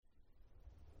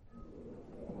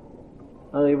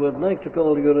I would like to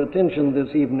call your attention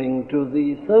this evening to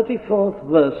the 34th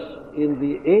verse in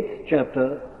the 8th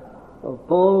chapter of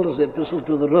Paul's Epistle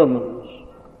to the Romans.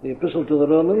 The Epistle to the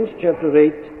Romans, chapter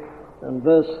 8 and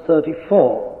verse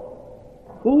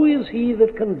 34. Who is he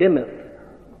that condemneth?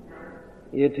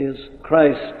 It is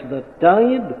Christ that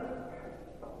died,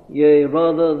 yea,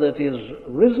 rather that is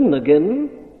risen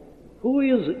again, who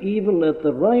is even at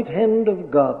the right hand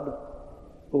of God,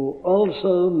 who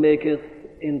also maketh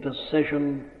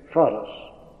intercession for us.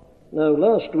 Now,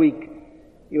 last week,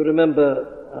 you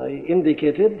remember I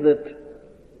indicated that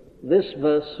this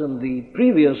verse and the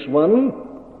previous one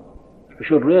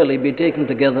should really be taken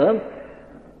together,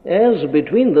 as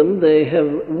between them they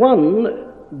have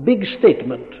one big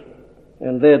statement,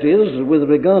 and that is with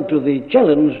regard to the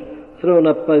challenge thrown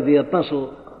up by the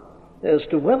apostle as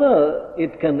to whether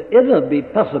it can ever be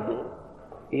possible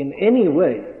in any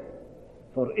way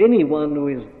for anyone who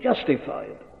is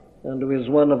justified and who is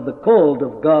one of the called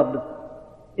of God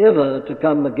ever to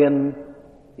come again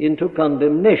into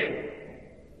condemnation.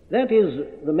 That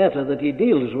is the matter that he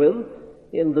deals with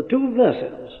in the two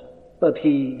verses, but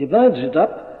he divides it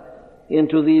up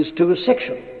into these two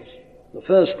sections. The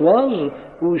first was,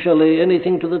 who shall lay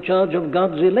anything to the charge of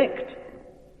God's elect?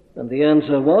 And the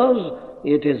answer was,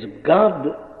 it is God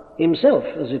himself,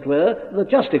 as it were, the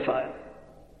justifier.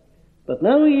 But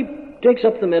now he takes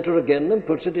up the matter again and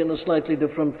puts it in a slightly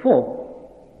different form.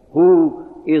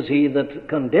 Who is he that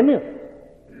condemneth?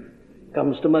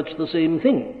 Comes to much the same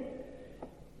thing.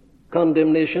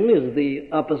 Condemnation is the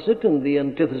opposite and the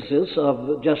antithesis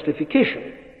of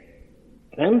justification.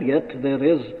 And yet there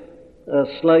is a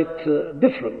slight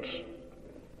difference.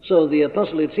 So the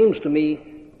apostle, it seems to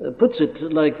me, puts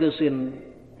it like this in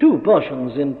two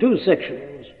portions, in two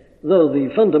sections, though the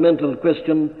fundamental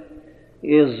question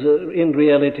is in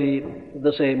reality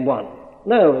the same one.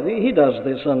 Now, he does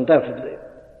this undoubtedly,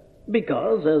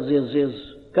 because, as is his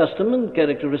custom and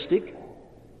characteristic,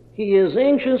 he is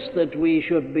anxious that we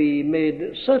should be made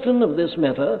certain of this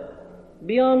matter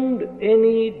beyond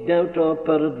any doubt or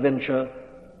peradventure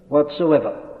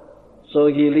whatsoever. So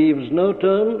he leaves no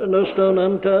stone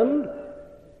unturned.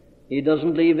 He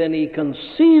doesn't leave any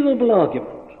conceivable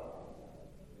argument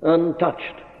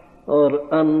untouched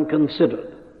or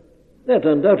unconsidered. That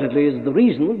undoubtedly is the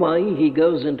reason why he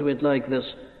goes into it like this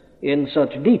in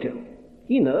such detail.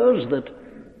 He knows that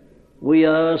we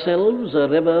ourselves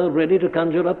are ever ready to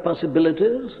conjure up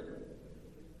possibilities,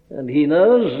 and he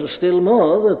knows still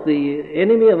more that the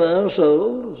enemy of our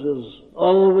souls is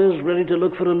always ready to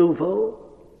look for a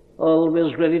loophole,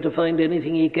 always ready to find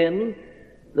anything he can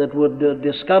that would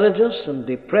discourage us and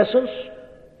depress us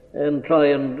and try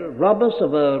and rob us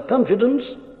of our confidence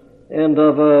and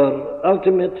of our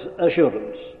ultimate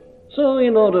assurance. So,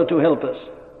 in order to help us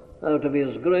out of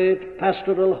his great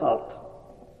pastoral heart,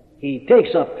 he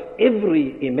takes up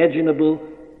every imaginable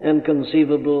and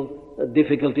conceivable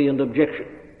difficulty and objection.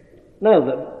 Now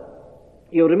then,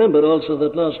 you remember also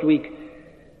that last week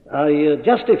I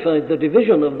justified the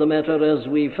division of the matter as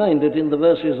we find it in the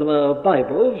verses of our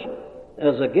Bibles,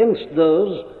 as against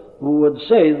those who would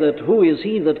say that who is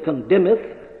he that condemneth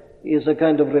is a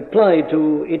kind of reply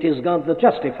to it is God that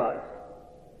justifieth.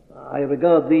 I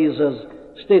regard these as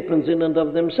statements in and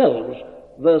of themselves.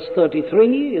 Verse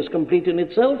 33 is complete in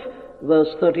itself. Verse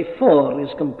 34 is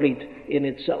complete in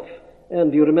itself.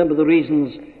 And you remember the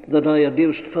reasons that I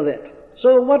adduced for that.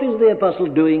 So what is the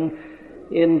apostle doing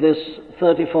in this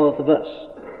 34th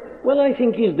verse? Well, I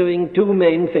think he's doing two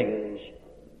main things.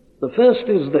 The first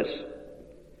is this.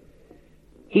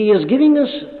 He is giving us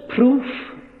proof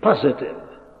positive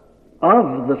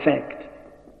of the fact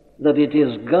that it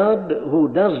is God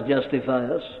who does justify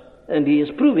us, and he is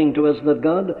proving to us that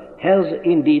God has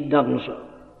indeed done so.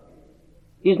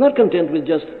 He's not content with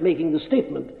just making the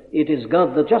statement, it is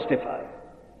God that justifies.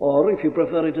 Or, if you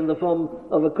prefer it in the form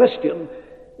of a question,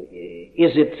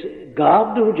 is it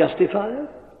God who justifies?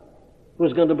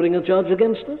 Who's going to bring a charge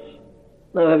against us?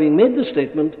 Now, having made the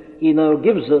statement, he now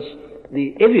gives us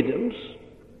the evidence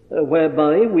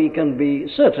whereby we can be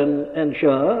certain and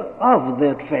sure of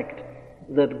that fact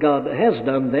that God has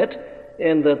done that,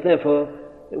 and that therefore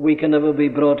we can never be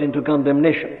brought into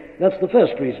condemnation. That's the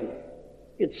first reason.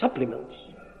 It supplements,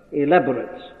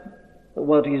 elaborates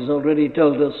what he's already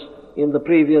told us in the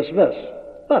previous verse.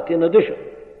 But in addition,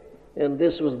 and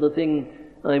this is the thing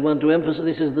I want to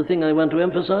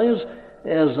emphasize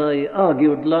as I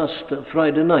argued last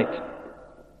Friday night.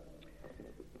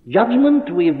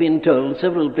 Judgment, we've been told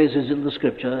several places in the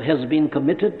Scripture, has been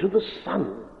committed to the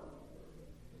Son.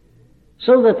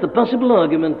 So that the possible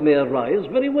argument may arise,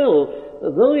 very well,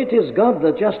 though it is God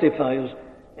that justifies,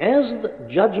 as the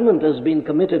judgment has been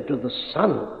committed to the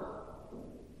Son,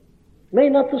 may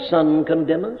not the Son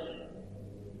condemn us?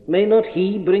 May not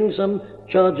he bring some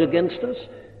charge against us,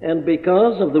 and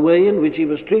because of the way in which he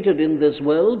was treated in this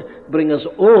world, bring us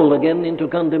all again into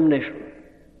condemnation?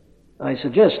 I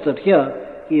suggest that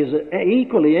here he is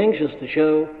equally anxious to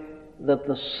show that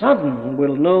the Son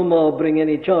will no more bring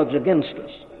any charge against us,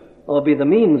 or be the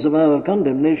means of our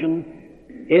condemnation,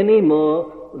 any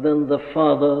more than the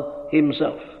Father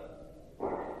himself.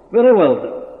 Very well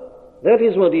then, that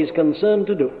is what he is concerned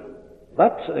to do.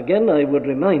 But again I would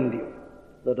remind you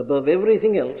that above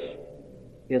everything else,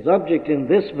 his object in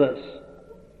this verse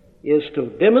is to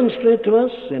demonstrate to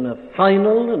us in a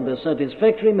final and a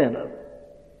satisfactory manner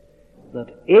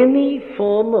that any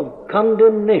form of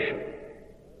condemnation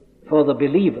for the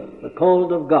believer, the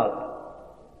called of God,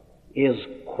 is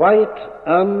quite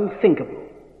unthinkable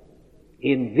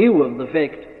in view of the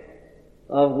fact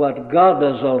of what God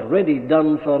has already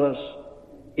done for us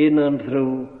in and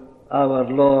through our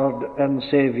Lord and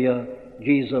Savior,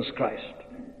 Jesus Christ.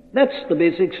 That's the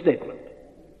basic statement.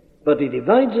 But he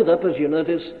divides it up, as you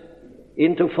notice,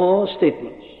 into four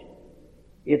statements.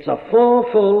 It's a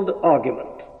fourfold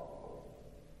argument.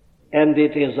 And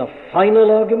it is a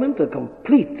final argument, a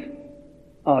complete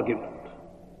argument.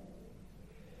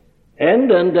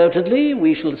 And undoubtedly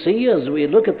we shall see as we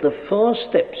look at the four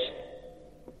steps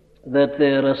that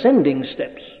they're ascending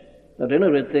steps. At any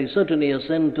rate, they certainly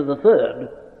ascend to the third.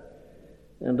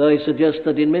 And I suggest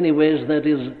that in many ways that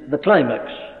is the climax,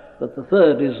 but the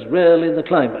third is rarely the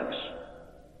climax.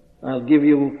 I'll give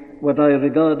you what I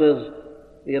regard as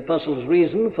the Apostle's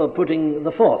reason for putting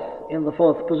the fourth in the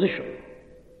fourth position.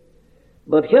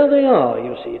 But here they are,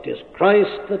 you see. It is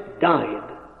Christ that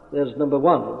died. There's number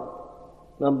one.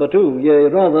 Number two, yea,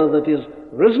 rather, that is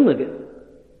risen again.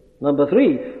 Number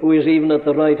three, who is even at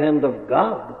the right hand of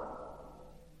God,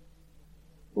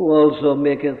 who also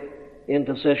maketh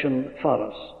intercession for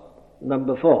us.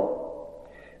 Number four.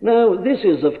 Now, this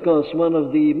is, of course, one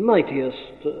of the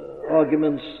mightiest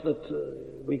arguments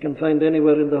that we can find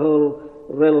anywhere in the whole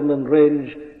realm and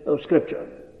range of Scripture.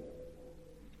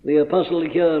 The Apostle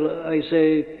here, I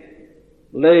say,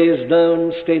 lays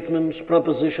down statements,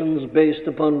 propositions based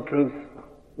upon truth,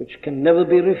 which can never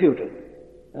be refuted,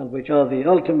 and which are the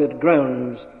ultimate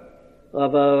grounds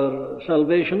of our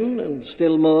salvation, and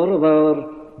still more of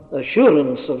our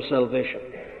assurance of salvation,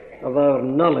 of our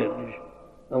knowledge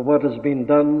of what has been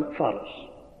done for us.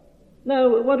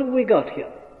 Now, what have we got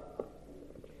here?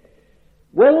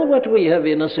 Well, what we have,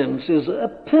 in a sense, is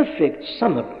a perfect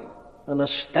summary, an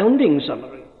astounding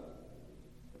summary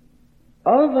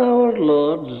of our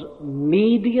Lord's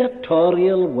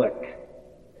mediatorial work.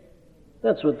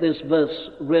 That's what this verse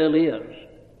really is.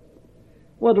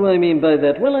 What do I mean by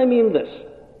that? Well, I mean this,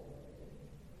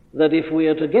 that if we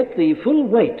are to get the full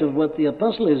weight of what the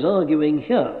Apostle is arguing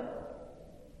here,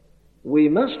 we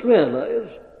must realize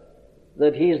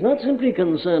that he is not simply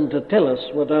concerned to tell us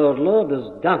what our Lord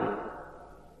has done,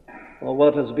 or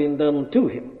what has been done to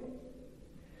him,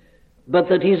 but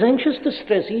that he's anxious to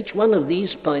stress each one of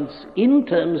these points in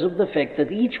terms of the fact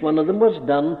that each one of them was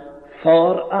done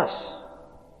for us.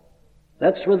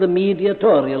 That's where the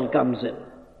mediatorial comes in.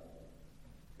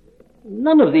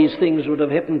 None of these things would have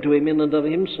happened to him in and of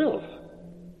himself.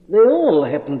 They all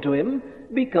happened to him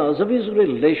because of his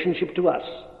relationship to us,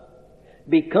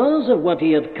 because of what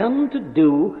he had come to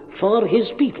do for his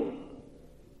people.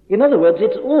 In other words,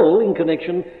 it's all in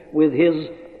connection with his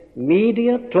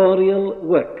mediatorial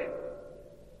work.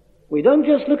 We don't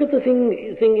just look at the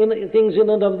things in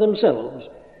and of themselves,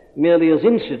 merely as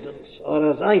incidents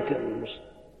or as items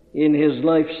in his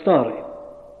life story.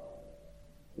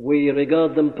 We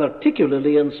regard them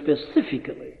particularly and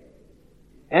specifically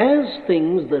as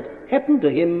things that happened to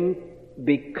him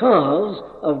because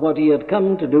of what he had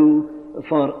come to do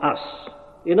for us.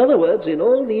 In other words, in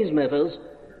all these matters,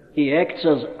 he acts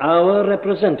as our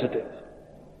representative.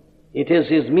 It is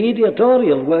his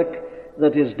mediatorial work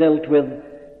that is dealt with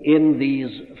in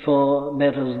these four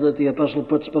matters that the Apostle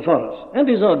puts before us. And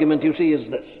his argument, you see,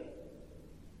 is this: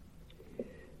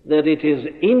 that it is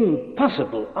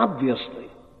impossible, obviously,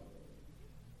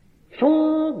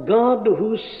 for God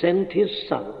who sent his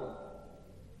Son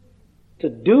to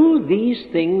do these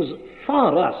things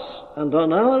for us and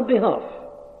on our behalf.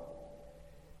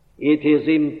 It is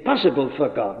impossible for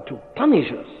God to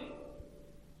punish us,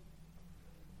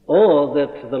 or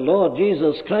that the Lord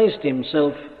Jesus Christ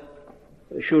himself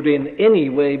should in any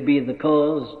way be the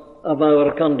cause of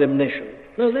our condemnation.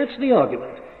 Now, that's the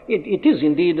argument. It is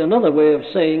indeed another way of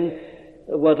saying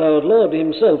what our Lord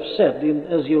himself said,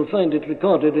 as you'll find it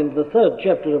recorded in the 3rd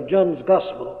chapter of John's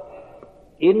Gospel,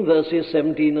 in verses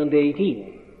 17 and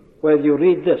 18, where you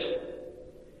read this: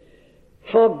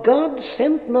 "For God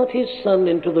sent not his Son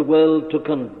into the world to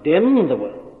condemn the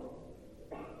world."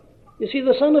 You see,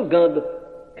 the Son of God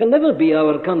can never be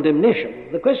our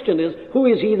condemnation. The question is, who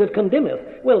is he that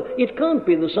condemneth? Well, it can't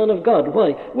be the Son of God.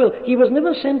 Why? Well, he was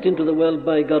never sent into the world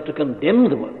by God to condemn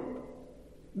the world,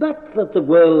 but that the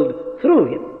world through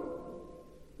him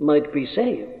might be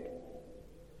saved.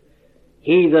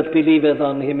 He that believeth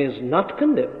on him is not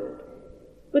condemned,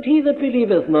 but he that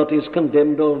believeth not is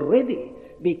condemned already,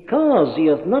 because he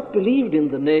hath not believed in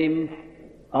the name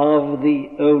of the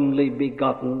only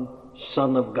begotten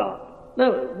Son of God.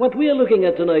 Now, what we are looking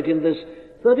at tonight in this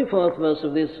 34th verse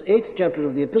of this 8th chapter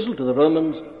of the Epistle to the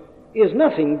Romans is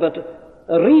nothing but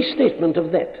a restatement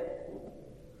of that.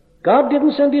 God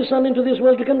didn't send his Son into this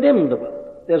world to condemn the world.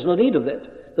 There's no need of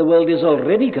that. The world is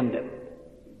already condemned.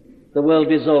 The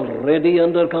world is already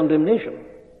under condemnation.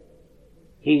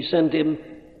 He sent him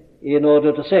in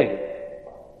order to save.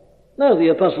 Now the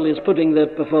apostle is putting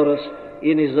that before us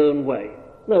in his own way.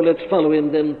 Now let's follow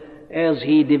him then as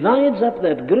he divides up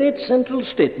that great central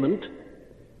statement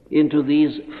into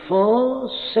these 4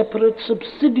 separate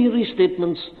subsidiary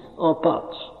statements or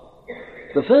parts.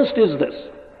 The first is this.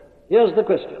 Here's the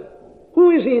question: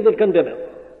 who is he that condemneth?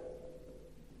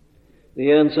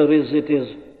 The answer is, it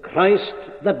is Christ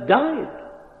that died.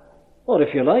 Or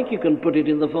if you like, you can put it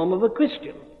in the form of a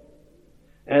question,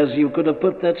 as you could have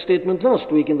put that statement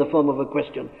last week in the form of a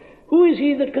question. Who is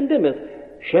he that condemneth?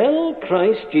 Shall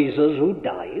Christ Jesus, who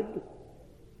died?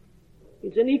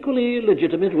 It's an equally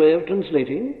legitimate way of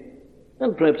translating,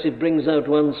 and perhaps it brings out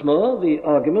once more the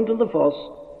argument and the force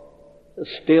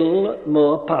still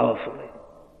more powerfully.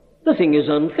 The thing is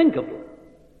unthinkable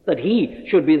that he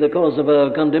should be the cause of our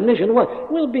condemnation. Why?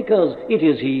 Well, because it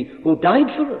is he who died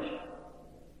for us.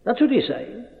 That's what he's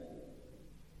saying.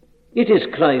 It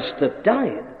is Christ that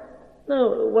died.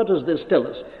 Now, what does this tell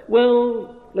us?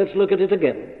 Well, let's look at it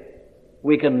again.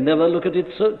 We can never look at it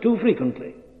too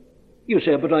frequently. You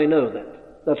say, but I know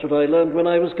that. That's what I learned when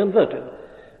I was converted.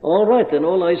 All right, then,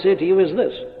 all I say to you is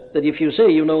this, that if you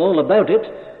say you know all about it,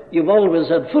 you've always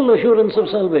had full assurance of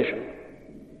salvation.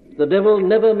 The devil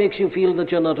never makes you feel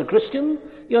that you're not a Christian.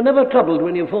 You're never troubled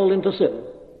when you fall into sin.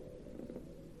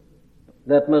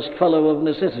 That must follow of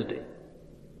necessity.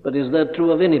 But is that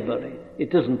true of anybody?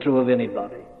 It isn't true of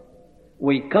anybody.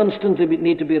 We constantly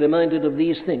need to be reminded of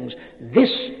these things.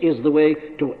 This is the way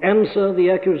to answer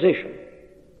the accusation.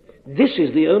 This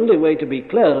is the only way to be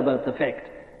clear about the fact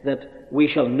that we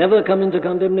shall never come into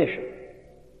condemnation.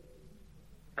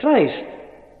 Christ,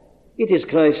 it is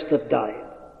Christ that died.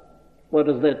 What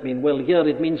does that mean? Well, here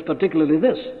it means particularly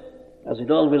this, as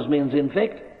it always means in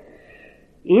fact.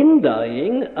 In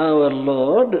dying, our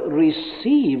Lord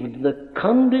received the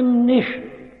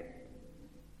condemnation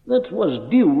that was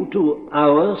due to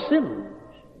our sins.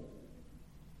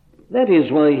 That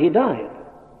is why he died.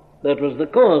 That was the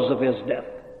cause of his death.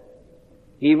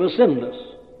 He was sinless.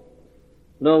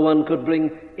 No one could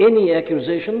bring any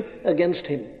accusation against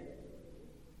him.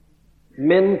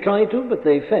 Men try to, but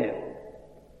they fail.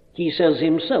 He says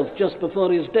himself just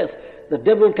before his death, "The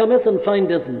devil cometh and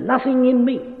findeth nothing in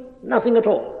me," nothing at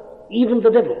all, even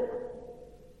the devil.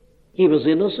 He was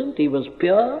innocent, he was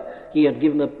pure, he had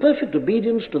given a perfect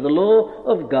obedience to the law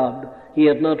of God. He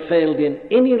had not failed in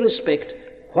any respect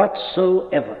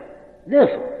whatsoever.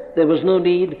 Therefore, there was no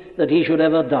need that he should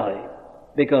ever die,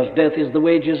 because death is the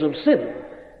wages of sin.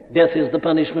 Death is the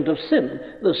punishment of sin.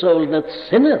 The soul that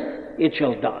sinneth, it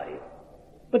shall die.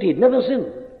 But he'd never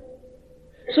sinned.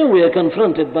 So we are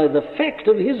confronted by the fact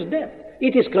of his death.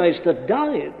 It is Christ that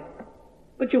died.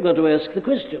 But you've got to ask the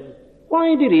question,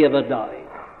 why did he ever die?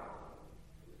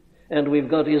 And we've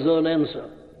got his own answer.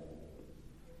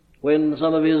 When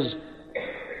some of his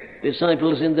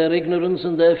disciples, in their ignorance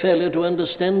and their failure to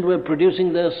understand, were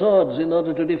producing their swords in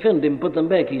order to defend him, "Put them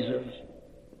back," he says.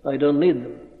 "I don't need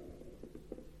them."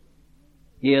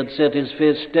 He had set his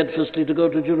face steadfastly to go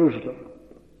to Jerusalem.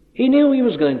 He knew he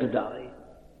was going to die.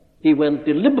 He went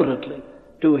deliberately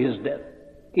to his death.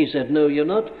 He said, "Know you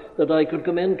not that I could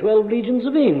command 12 legions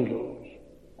of angels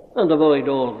and avoid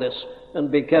all this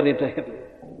and be carried to heaven?"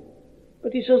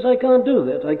 But he says, "I can't do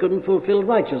that. I couldn't fulfill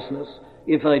righteousness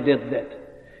if I did that."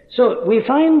 So we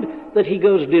find that he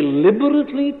goes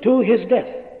deliberately to his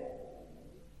death.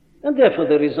 And therefore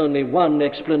there is only one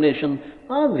explanation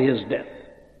of his death.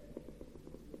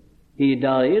 He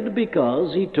died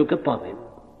because he took upon him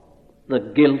the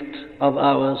guilt of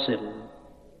our sin.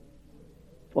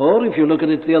 Or, if you look at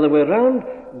it the other way around,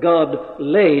 God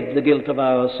laid the guilt of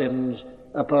our sins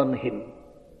upon him.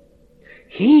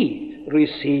 He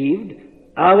received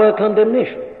our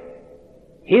condemnation.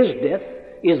 His death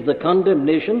is the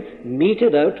condemnation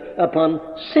meted out upon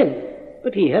sin.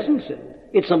 But he hasn't sinned.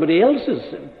 It's somebody else's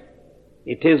sin.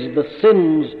 It is the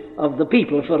sins of the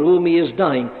people for whom he is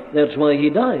dying. That's why he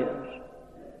dies.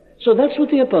 So that's what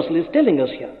the apostle is telling us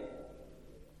here.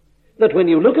 That when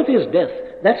you look at his death,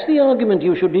 that's the argument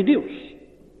you should deduce.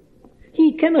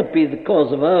 He cannot be the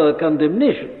cause of our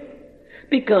condemnation,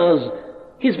 because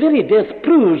his very death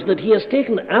proves that he has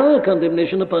taken our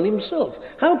condemnation upon himself.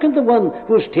 How can the one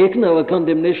who's taken our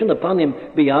condemnation upon him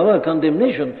be our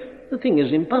condemnation? The thing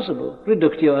is impossible.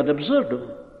 Reductio ad absurdum.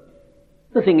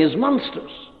 The thing is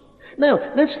monstrous. Now,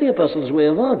 that's the apostle's way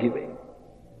of arguing.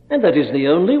 And that is the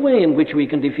only way in which we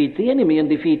can defeat the enemy and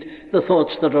defeat the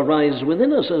thoughts that arise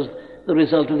within us as the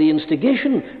result of the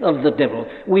instigation of the devil.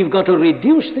 We've got to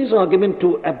reduce this argument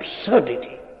to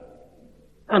absurdity.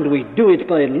 And we do it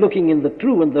by looking in the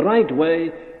true and the right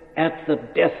way at the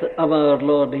death of our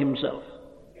Lord himself.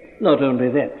 Not only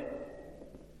that,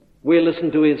 we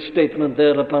listen to his statement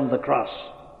there upon the cross.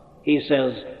 He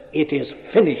says, "It is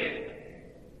finished."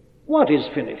 What is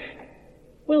finished?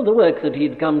 Well, the work that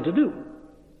he'd come to do.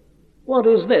 What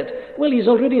is that? Well, he's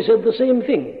already said the same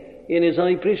thing in his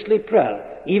high priestly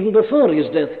prayer. Even before his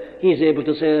death, he's able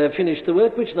to say, "I have finished the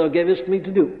work which thou gavest me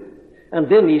to do." And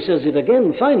then he says it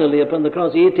again, finally, upon the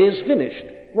cross, "It is finished."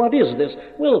 What is this?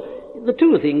 Well, the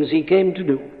two things he came to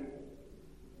do.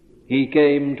 He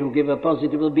came to give a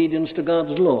positive obedience to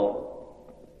God's law.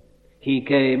 He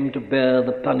came to bear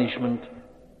the punishment,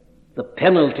 the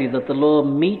penalty that the law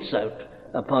metes out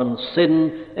upon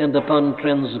sin and upon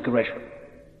transgression.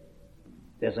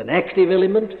 There's an active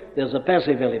element, there's a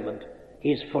passive element.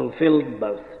 He's fulfilled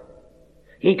both.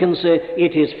 He can say,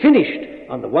 "It is finished,"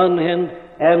 on the one hand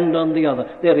and on the other.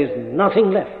 There is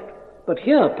nothing left. But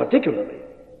here particularly,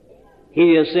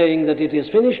 he is saying that it is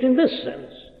finished in this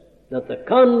sense, that the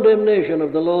condemnation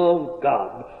of the law of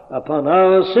God upon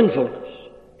our sinfulness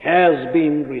has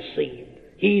been received.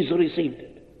 He's received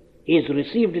it. He's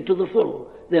received it to the full.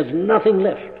 There's nothing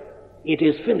left. It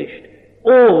is finished.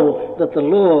 All that the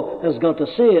law has got to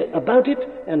say about it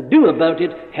and do about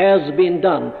it has been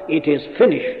done. It is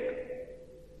finished.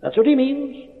 That's what he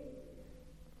means.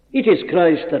 It is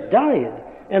Christ that died,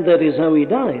 and that is how he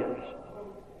dies.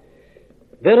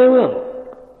 Very well.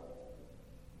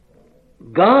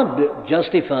 God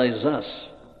justifies us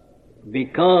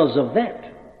because of that.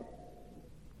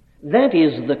 That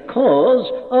is the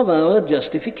cause of our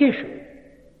justification.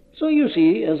 So you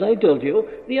see, as I told you,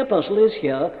 the apostle is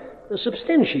here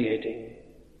substantiating,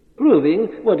 proving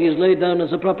what is laid down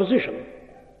as a proposition.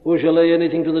 Who shall lay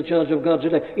anything to the charge of God's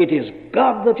elect? It is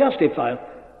God that justifieth.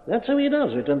 That's how he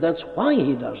does it, and that's why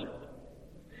he does it.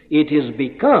 It is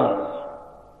because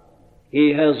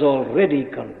he has already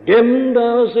condemned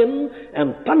our sin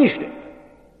and punished it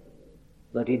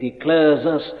that he declares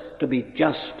us to be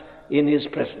just in his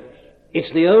presence.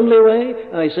 It's the only way,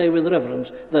 I say with reverence,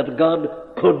 that God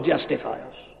could justify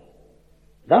us.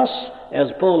 Thus,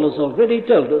 as Paul has already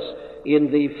told us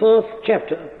in the 4th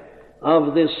chapter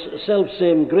of this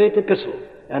selfsame great epistle,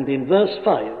 and in verse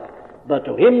 5, "But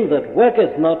to him that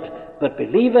worketh not, but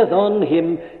believeth on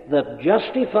him that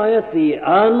justifieth the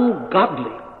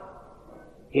ungodly,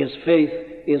 his faith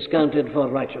is counted for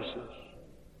righteousness."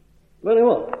 Very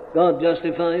well. God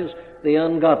justifies the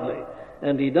ungodly,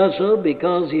 and he does so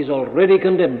because he's already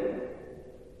condemned them.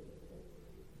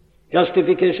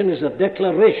 Justification is a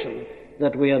declaration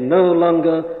that we are no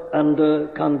longer under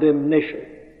condemnation.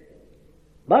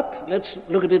 But let's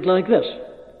look at it like this.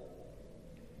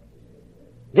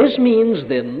 This means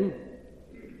then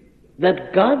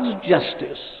that God's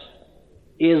justice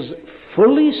is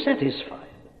fully satisfied.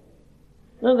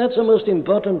 Now that's a most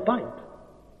important point.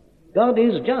 God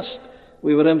is just.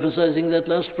 We were emphasizing that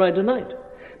last Friday night.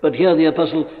 But here the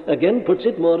apostle again puts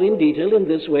it more in detail in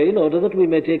this way in order that we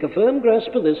may take a firm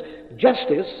grasp of this.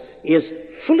 Justice is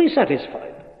fully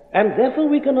satisfied. And therefore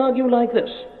we can argue like this,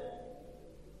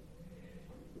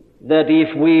 that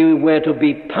if we were to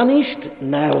be punished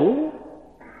now,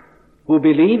 who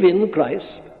believe in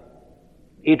Christ,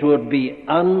 it would be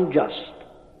unjust.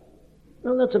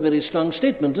 Now that's a very strong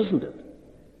statement, isn't it?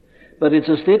 But it's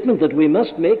a statement that we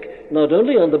must make not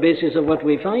only on the basis of what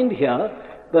we find here,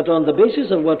 but on the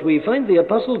basis of what we find the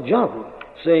Apostle John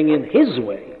saying in his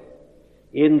way,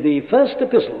 in the first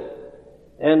epistle,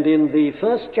 and in the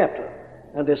first chapter,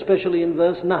 and especially in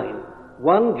verse 9,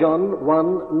 1 John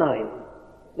 1:9.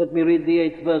 Let me read the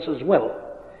 8th verse as well.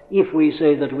 "If we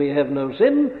say that we have no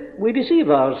sin, we deceive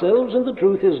ourselves, and the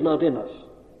truth is not in us.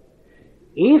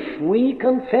 If we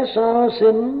confess our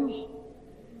sins,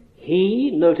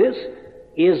 he," notice,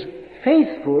 "is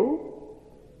faithful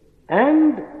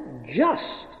and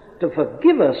just to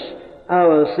forgive us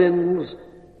our sins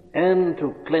and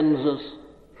to cleanse us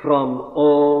from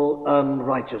all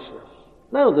unrighteousness.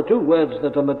 Now, the two words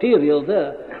that are material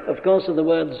there, of course, are the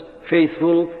words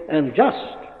faithful and just.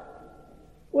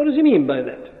 What does he mean by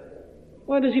that?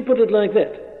 Why does he put it like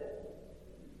that?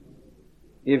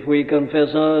 If we confess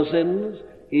our sins,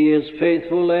 he is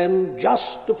faithful and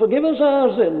just to forgive us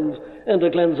our sins and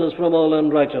to cleanse us from all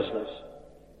unrighteousness.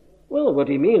 Well, what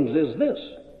he means is this: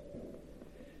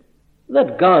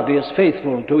 that God is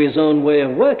faithful to his own way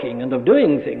of working and of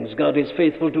doing things. God is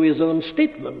faithful to his own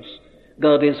statements.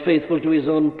 God is faithful to his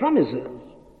own promises.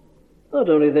 Not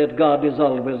only that, God is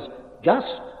always just.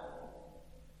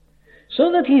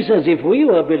 So that he says, if we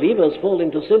who are believers fall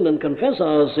into sin and confess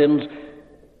our sins,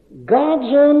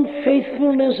 God's own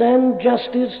faithfulness and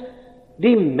justice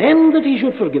demand that he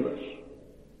should forgive us.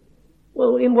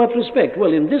 Well, in what respect?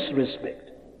 Well, in this respect: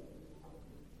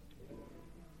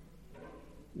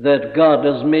 that God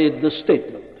has made the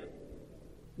statement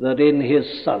that in his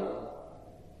Son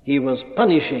he was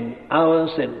punishing our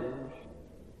sins,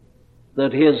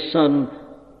 that his Son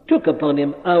took upon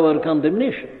him our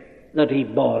condemnation, that he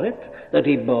bore it, that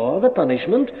he bore the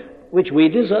punishment which we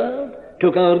deserved,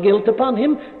 took our guilt upon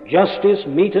him. Justice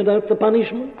meted out the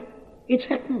punishment. It's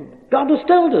happened. God has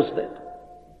told us that.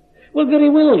 Well, very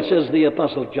well, says the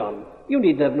Apostle John. You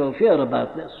need have no fear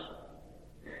about this.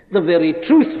 The very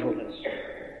truthfulness,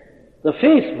 the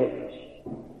faithfulness,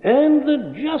 and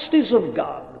the justice of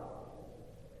God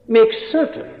makes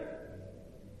certain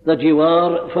that you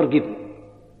are forgiven,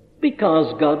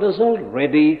 because God has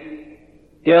already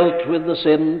dealt with the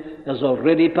sin, has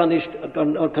already punished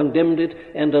or condemned it,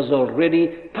 and has already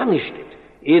punished it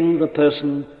in the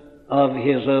person of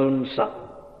his own Son.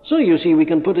 So you see, we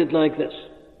can put it like this: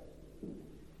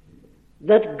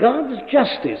 that God's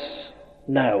justice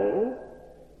now,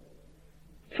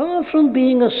 far from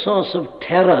being a source of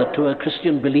terror to a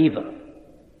Christian believer,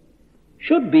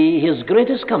 should be his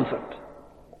greatest comfort,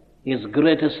 his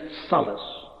greatest solace,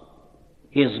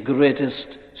 his greatest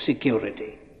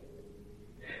security.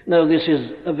 Now, this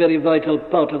is a very vital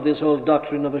part of this whole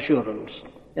doctrine of assurance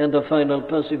and of final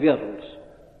perseverance.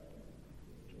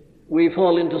 We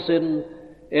fall into sin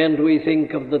and we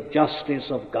think of the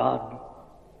justice of God,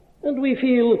 and we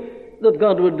feel that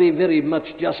God would be very much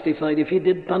justified if he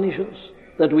did punish us,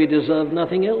 that we deserve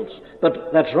nothing else.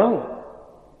 But that's wrong.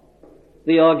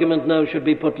 The argument now should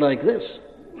be put like this: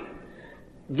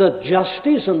 the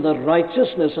justice and the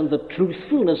righteousness and the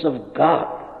truthfulness of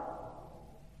God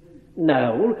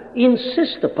now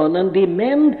insist upon and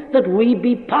demand that we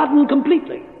be pardoned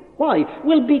completely. Why?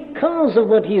 Well, because of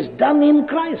what he's done in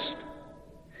Christ.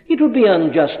 It would be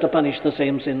unjust to punish the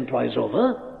same sin twice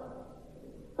over.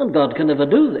 And God can never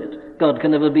do that. God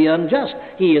can never be unjust.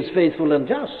 He is faithful and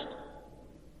just.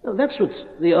 Now, that's what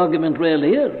the argument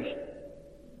really is.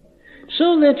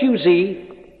 So that you see,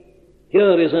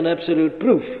 here is an absolute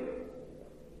proof,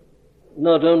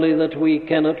 not only that we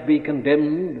cannot be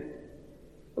condemned,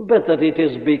 but that it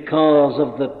is because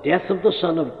of the death of the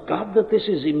Son of God that this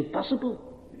is impossible.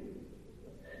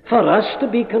 For us to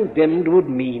be condemned would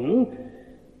mean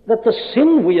that the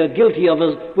sin we are guilty of,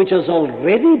 which has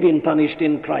already been punished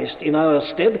in Christ in our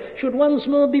stead, should once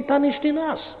more be punished in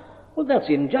us. Well, that's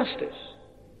injustice.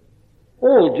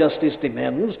 All justice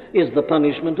demands is the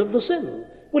punishment of the sin.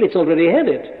 Well, it's already had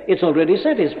it. It's already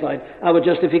satisfied. Our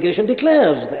justification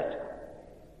declares that.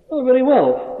 Oh, very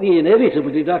well. The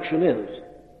inevitable deduction is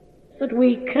that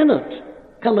we cannot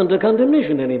come under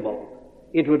condemnation anymore.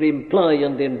 It would imply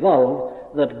and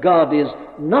involve that God is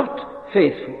not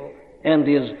faithful and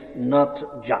is not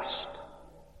just.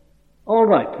 All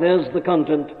right, there's the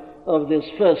content of this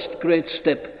first great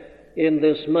step in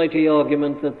this mighty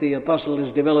argument that the apostle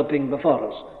is developing before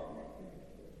us.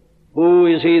 Who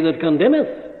is he that condemneth?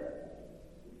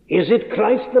 Is it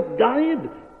Christ that died?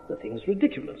 The thing's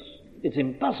ridiculous. It's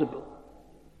impossible.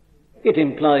 It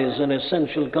implies an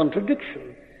essential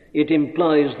contradiction. It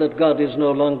implies that God is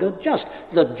no longer just.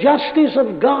 The justice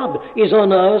of God is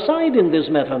on our side in this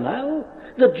matter now.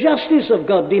 The justice of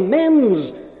God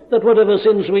demands that whatever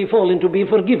sins we fall into be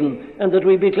forgiven, and that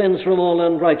we be cleansed from all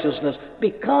unrighteousness,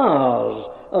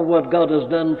 because of what God has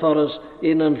done for us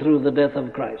in and through the death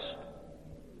of Christ.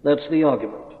 That's the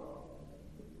argument.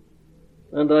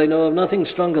 And I know of nothing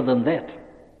stronger than that.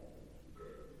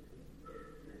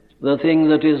 The thing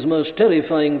that is most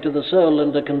terrifying to the soul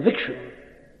and the conviction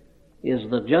is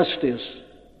the justice,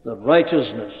 the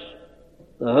righteousness,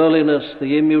 the holiness,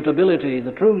 the immutability,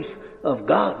 the truth of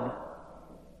God.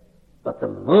 But the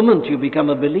moment you become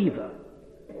a believer,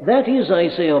 that is, I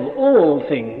say, of all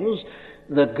things,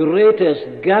 the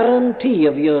greatest guarantee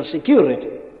of your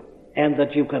security and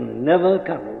that you can never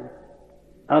come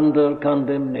under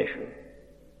condemnation.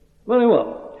 Very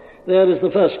well. There is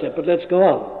the first step, but let's go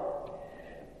on.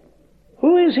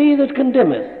 Who is he that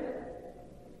condemneth?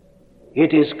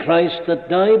 It is Christ that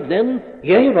died then,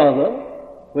 yea rather,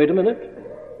 wait a minute,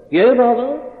 yea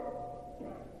rather,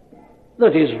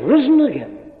 that is risen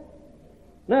again.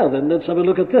 Now then, let's have a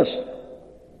look at this.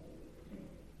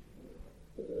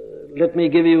 Let me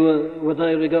give you what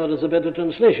I regard as a better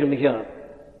translation here.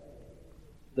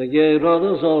 The yea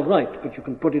rather is all right, but you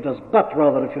can put it as but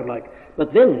rather if you like.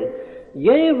 But then,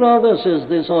 yea rather, says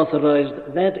this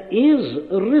authorized, that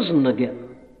is risen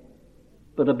again.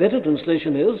 But a better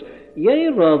translation is, yea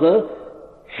rather,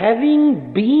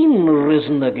 having been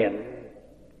risen again.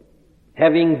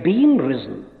 Having been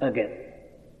risen again.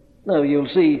 Now you'll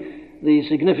see the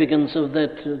significance of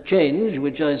that change,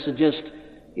 which I suggest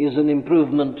is an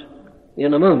improvement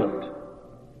in a moment.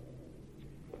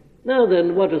 Now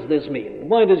then, what does this mean?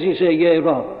 Why does he say yea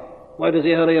rather? Why does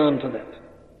he hurry on to that?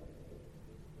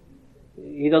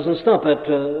 He doesn't stop at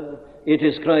it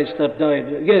is Christ that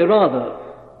died, yea rather.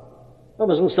 I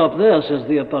mustn't stop there, says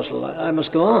the apostle. I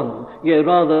must go on. Yea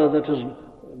rather, that has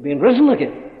been risen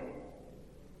again.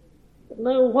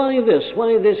 Now why this?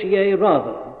 Why this yea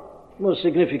rather? Most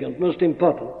significant, most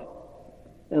important,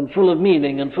 and full of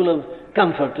meaning, and full of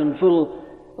comfort, and full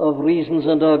of reasons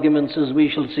and arguments, as we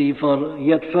shall see, for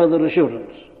yet further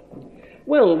assurance.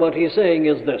 Well, what he's saying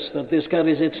is this, that this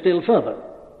carries it still further.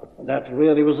 That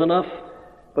really was enough,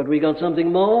 but we got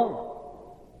something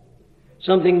more,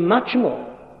 something much more.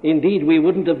 Indeed, we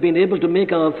wouldn't have been able to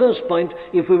make our first point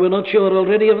if we were not sure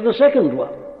already of the second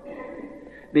one.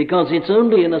 Because it's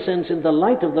only, in a sense, in the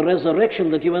light of the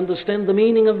resurrection that you understand the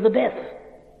meaning of the death.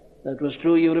 That was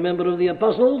true, you remember, of the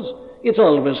apostles. It's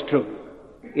always true.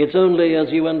 It's only as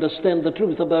you understand the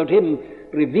truth about him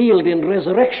revealed in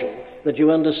resurrection that you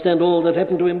understand all that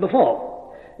happened to him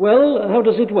before. Well, how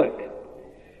does it work?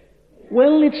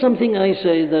 Well, it's something, I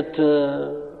say, that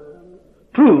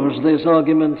proves this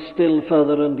argument still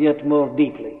further and yet more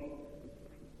deeply.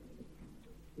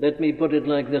 Let me put it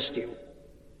like this to you.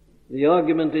 The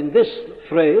argument in this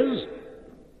phrase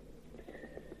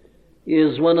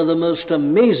is one of the most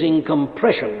amazing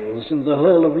compressions in the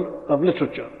whole of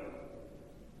literature.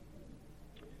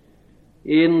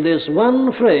 In this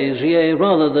one phrase, yea,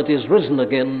 rather, that is risen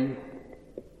again,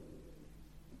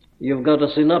 you've got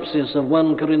a synopsis of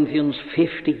 1 Corinthians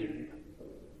 15.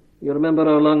 You remember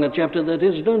how long a chapter that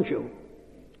is, don't you?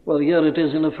 Well, here it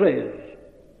is in a phrase.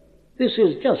 This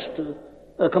is just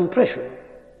a compression,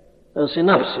 a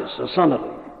synopsis, a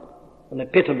summary, an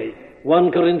epitome.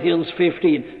 1 Corinthians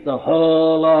 15, the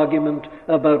whole argument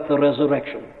about the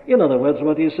resurrection. In other words,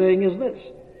 what he's saying is this,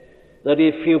 that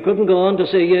if you couldn't go on to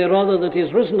say, yea, rather, that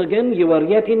he's risen again, you are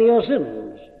yet in your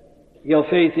sins. Your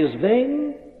faith is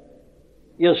vain.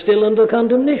 You're still under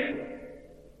condemnation.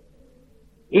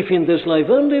 If in this life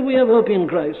only we have hope in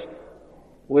Christ,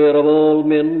 we are of all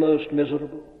men most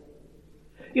miserable.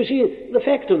 You see, the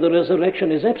fact of the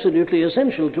resurrection is absolutely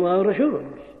essential to our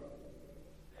assurance.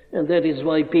 And that is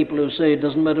why people who say it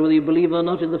doesn't matter whether you believe or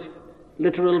not in the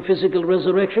literal physical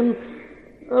resurrection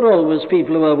are always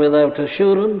people who are without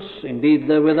assurance. Indeed,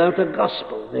 they're without a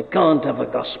gospel. They can't have a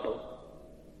gospel.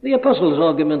 The apostle's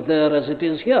argument there, as it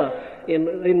is here,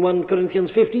 in 1 Corinthians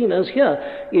 15, as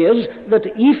here, is that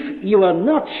if you are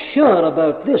not sure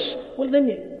about this, well,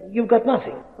 then you've got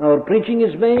nothing. Our preaching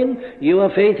is vain, your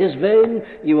faith is vain,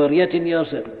 you are yet in your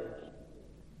sins.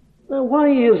 Now, why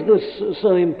is this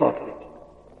so important?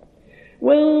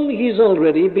 Well, he's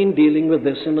already been dealing with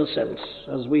this in a sense,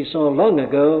 as we saw long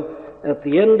ago at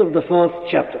the end of the 4th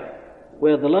chapter,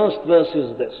 where the last verse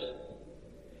is this,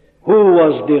 who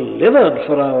was delivered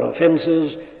for our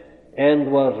offenses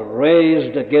and was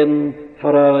raised again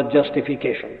for our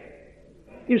justification.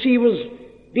 You see, he was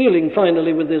dealing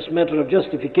finally with this matter of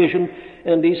justification,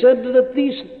 and he said that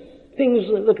these things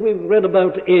that we've read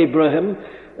about Abraham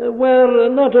were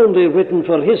not only written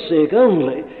for his sake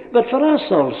only, but for us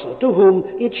also, to whom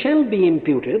it shall be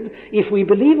imputed, if we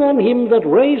believe on him that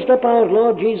raised up our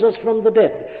Lord Jesus from the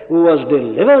dead, who was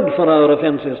delivered for our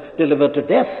offenses, delivered to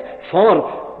death,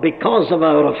 because of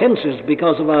our offenses,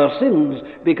 because of our sins,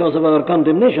 because of our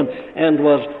condemnation, and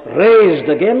was raised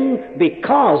again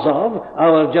because of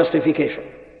our justification.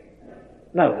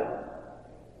 Now,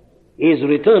 he's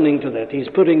returning to that. He's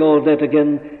putting all that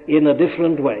again in a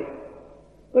different way.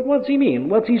 But what's he mean?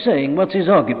 What's he saying? What's his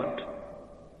argument?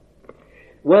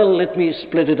 Well, let me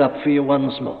split it up for you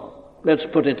once more. Let's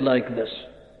put it like this.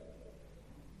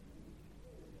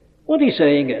 What he's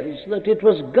saying is that it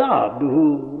was God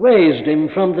who raised him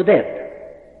from the dead.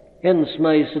 Hence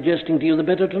my suggesting to you the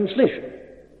better translation.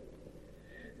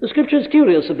 The Scripture is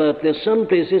curious about this. Some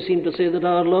places seem to say that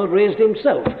our Lord raised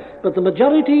himself, but the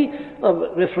majority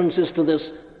of references to this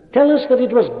tell us that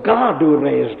it was God who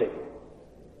raised him.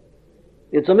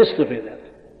 It's a mystery, that.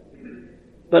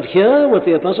 But here, what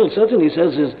the apostle certainly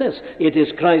says is this: it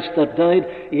is Christ that died,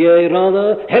 yea,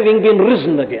 rather, having been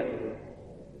risen again.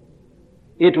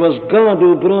 It was God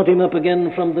who brought him up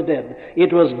again from the dead.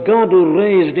 It was God who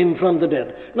raised him from the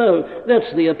dead. Now,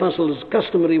 that's the apostle's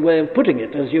customary way of putting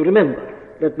it, as you remember.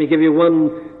 Let me give you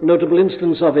one notable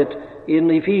instance of it in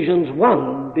Ephesians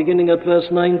 1, beginning at verse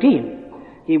 19.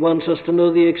 He wants us to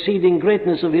know the exceeding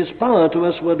greatness of his power to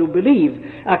us who believe,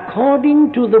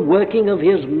 according to the working of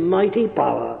his mighty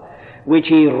power, which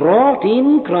he wrought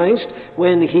in Christ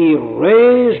when he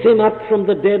raised him up from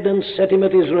the dead and set him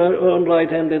at his own right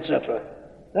hand, etc.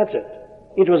 That's it.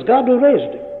 It was God who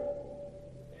raised him.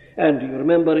 And you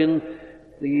remember in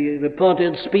the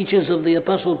reported speeches of the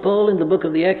Apostle Paul in the book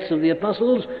of the Acts of the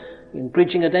Apostles, in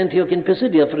preaching at Antioch in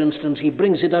Pisidia, for instance, he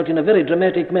brings it out in a very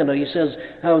dramatic manner. He says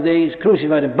how they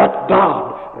crucified him, but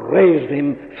God raised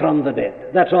him from the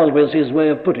dead. That's always his way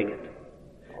of putting it.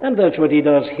 And that's what he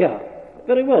does here.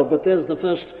 Very well, but there's the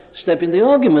first step in the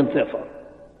argument, therefore.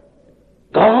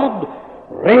 God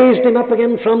raised him up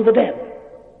again from the dead.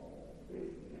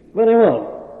 Very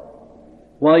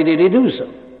well. Why did he do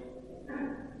so?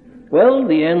 Well,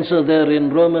 the answer there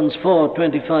in Romans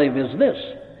 4:25 is this: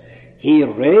 he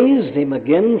raised him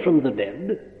again from the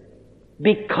dead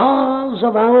because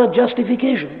of our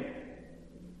justification.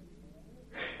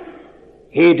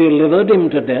 He delivered him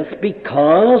to death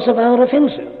because of our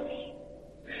offenses.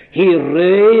 He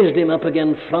raised him up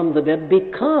again from the dead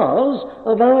because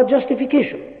of our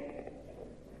justification.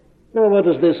 Now, what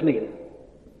does this mean?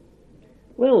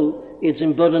 Well, it's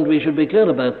important we should be clear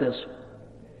about this.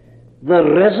 The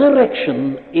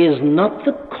resurrection is not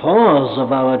the cause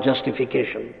of our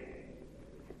justification.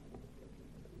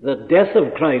 The death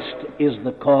of Christ is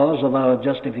the cause of our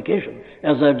justification,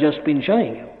 as I've just been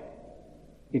showing you.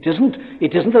 It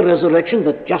isn't the resurrection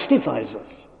that justifies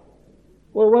us.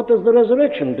 Well, what does the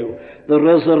resurrection do? The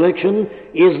resurrection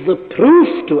is the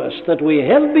proof to us that we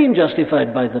have been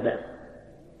justified by the death.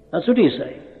 That's what he's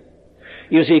saying.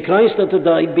 You see, Christ had to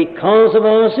die because of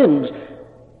our sins.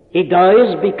 He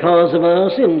dies because of our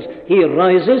sins. He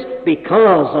rises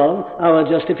because of our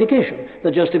justification.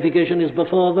 The justification is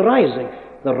before the rising.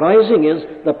 The rising is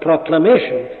the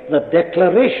proclamation, the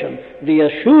declaration, the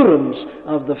assurance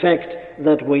of the fact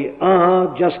that we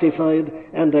are justified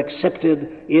and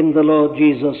accepted in the Lord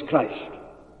Jesus Christ.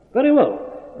 Very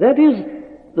well. That is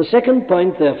the second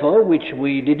point, therefore, which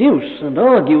we deduce and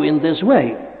argue in this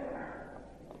way.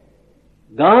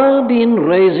 God, in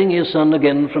raising his Son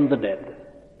again from the dead,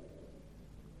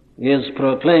 is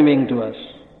proclaiming to us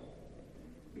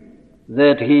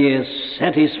that he is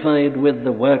satisfied with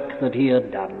the work that he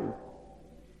had done,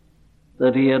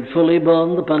 that he had fully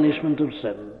borne the punishment of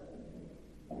sin,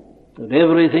 that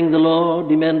everything the law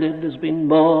demanded has been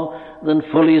more than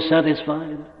fully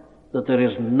satisfied, that there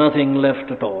is nothing left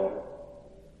at all,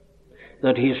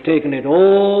 that he's taken it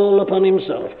all upon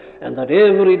himself, and that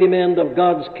every demand of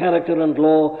God's character and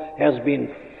law has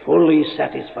been fully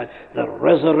satisfied. The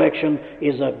resurrection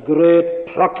is a great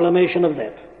proclamation of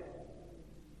that.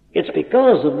 It's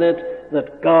because of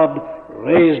that God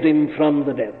raised him from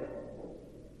the dead.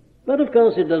 But of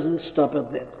course it doesn't stop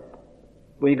at that.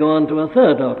 We go on to a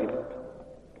third argument,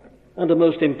 and a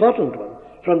most important one,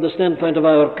 from the standpoint of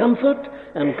our comfort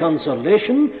and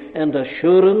consolation and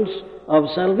assurance of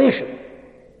salvation.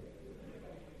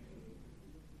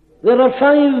 There are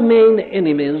 5 main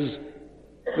enemies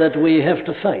that we have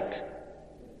to fight.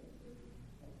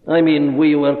 I mean,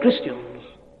 we who are Christians.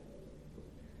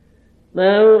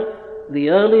 Now, the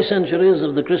early centuries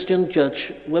of the Christian church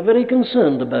were very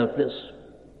concerned about this.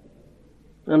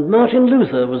 And Martin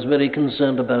Luther was very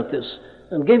concerned about this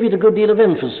and gave it a good deal of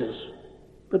emphasis.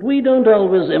 But we don't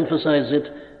always emphasize it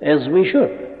as we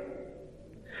should.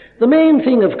 The main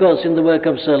thing, of course, in the work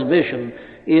of salvation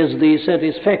is the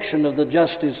satisfaction of the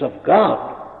justice of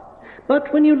God.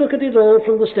 But when you look at it all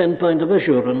from the standpoint of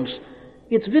assurance,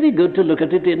 it's very good to look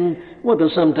at it in what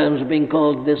is sometimes being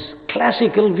called this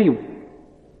classical view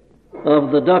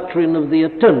of the doctrine of the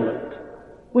atonement,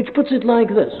 which puts it like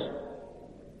this: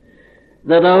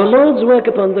 that our Lord's work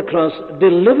upon the cross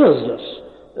delivers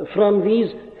us from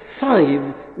these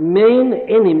 5 main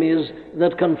enemies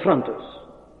that confront us.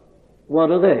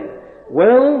 What are they?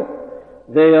 Well,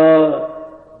 they are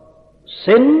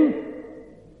sin,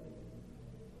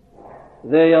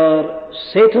 they are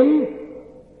Satan,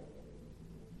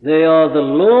 they are the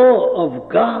law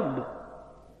of God,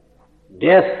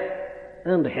 death,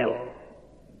 and hell.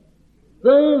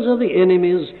 Those are the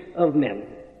enemies of men.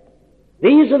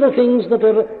 These are the things that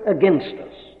are against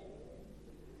us.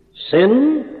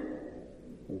 Sin,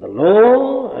 the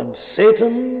law, and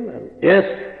Satan, and death,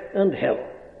 and hell.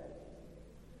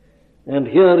 And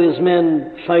here is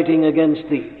man fighting against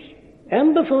these.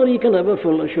 And before he can have a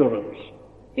full assurance,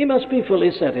 he must be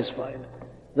fully satisfied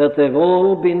that they've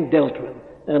all been dealt with,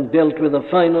 and dealt with a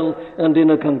final and in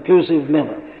a conclusive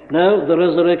manner. Now, the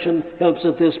resurrection helps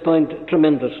at this point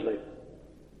tremendously.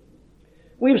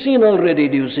 We've seen already,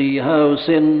 do you see, how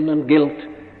sin and guilt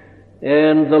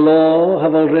and the law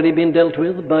have already been dealt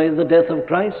with by the death of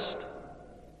Christ.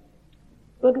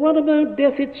 But what about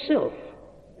death itself?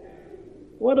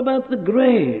 What about the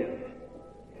grave?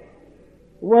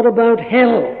 What about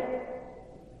hell?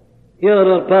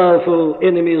 Here are powerful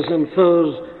enemies and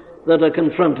foes that are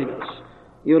confronting us.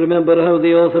 You remember how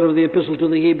the author of the Epistle to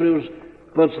the Hebrews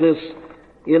puts this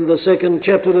in the 2nd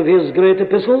chapter of his great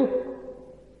epistle?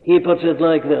 He puts it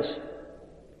like this.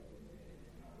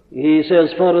 He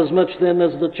says, "For as much then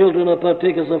as the children are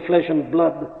partakers of flesh and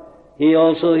blood, he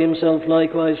also himself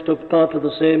likewise took part of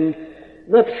the same,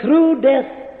 that through death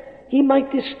he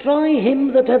might destroy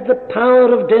him that had the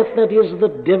power of death, that is, the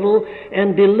devil,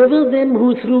 and deliver them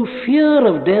who through fear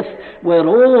of death were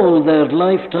all their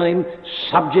lifetime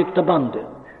subject to bondage."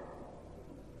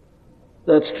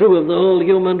 That's true of the whole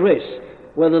human race,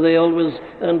 whether they always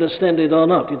understand it or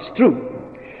not. It's true.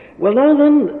 Well, now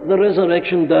then, the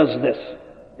resurrection does this.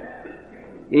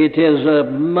 It is a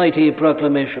mighty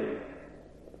proclamation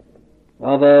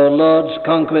of our Lord's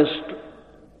conquest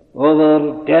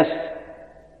over death,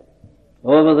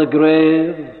 over the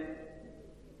grave,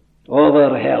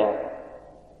 over hell.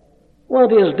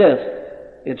 What is death?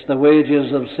 It's the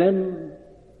wages of sin.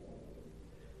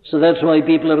 So that's why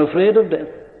people are afraid of death.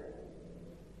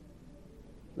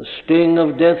 The sting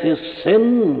of death is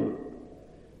sin,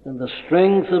 and the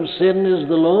strength of sin is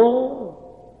the law.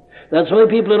 That's why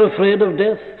people are afraid of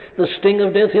death. The sting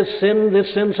of death is sin,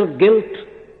 this sense of guilt.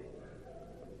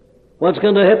 What's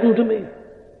going to happen to me?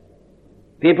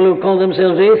 People who call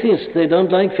themselves atheists, they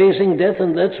don't like facing death,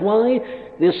 and that's why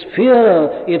this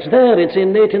fear, it's there, it's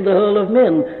innate in the whole of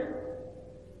men.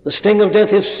 The sting of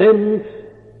death is sin.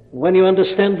 When you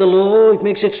understand the law, it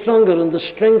makes it stronger, and the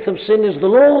strength of sin is the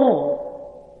law.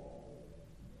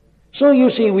 So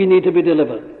you see, we need to be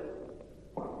delivered.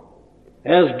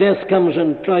 As death comes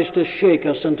and tries to shake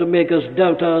us and to make us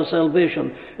doubt our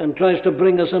salvation and tries to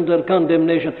bring us under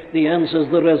condemnation, the answer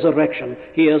is the resurrection.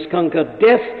 He has conquered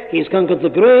death, he's conquered the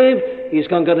grave, he's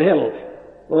conquered hell.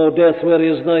 O death, where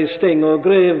is thy sting? O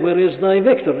grave, where is thy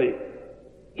victory?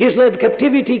 He's led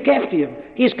captivity captive.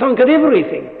 He's conquered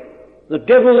everything. The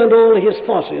devil and all his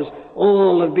forces,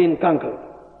 all have been conquered.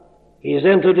 He's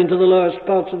entered into the lowest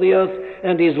parts of the earth,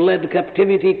 and he's led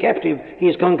captivity captive.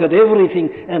 He's conquered everything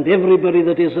and everybody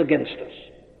that is against us.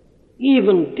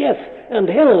 Even death and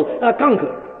hell are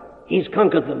conquered. He's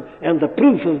conquered them, and the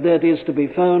proof of that is to be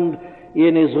found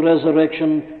in his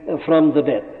resurrection from the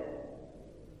dead.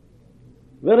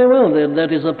 Very well, then,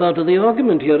 that is a part of the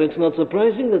argument here. It's not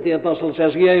surprising that the apostle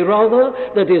says, "Yea, rather,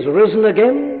 that is risen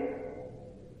again."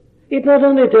 It not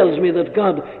only tells me that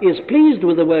God is pleased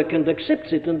with the work and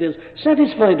accepts it and is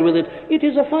satisfied with it, it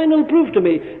is a final proof to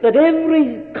me that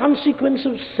every consequence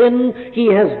of sin he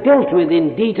has dealt with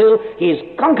in detail, he's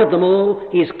conquered them all,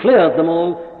 he's cleared them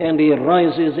all, and he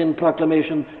rises in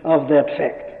proclamation of that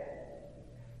fact.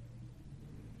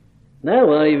 Now,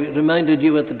 I reminded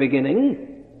you at the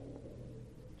beginning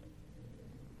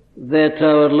that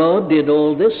our Lord did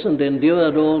all this and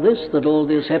endured all this, that all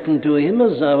this happened to him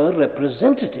as our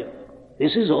representative.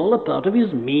 This is all a part of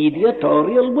his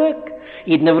mediatorial work.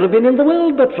 He'd never have been in the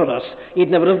world but for us.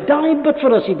 He'd never have died but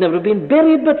for us. He'd never have been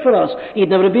buried but for us. He'd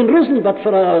never have been risen but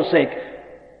for our sake.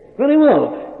 Very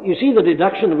well. You see the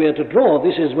deduction we are to draw.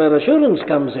 This is where assurance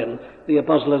comes in. The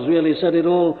apostle has really said it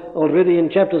all already in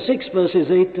chapter 6, verses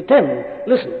 8 to 10.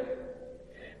 Listen.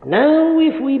 Now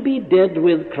if we be dead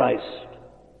with Christ,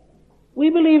 we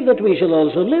believe that we shall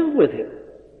also live with him.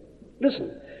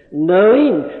 Listen.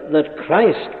 Knowing that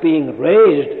Christ, being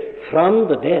raised from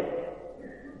the dead,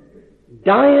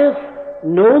 dieth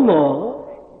no more,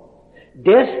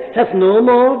 death hath no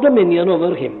more dominion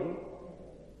over him.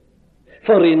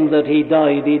 For in that he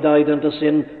died unto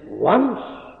sin once,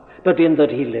 but in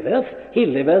that he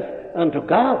liveth unto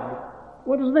God.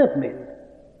 What does that mean?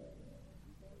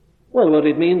 Well, what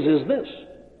it means is this.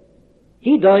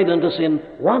 He died unto sin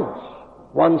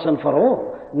once and for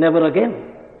all, never again.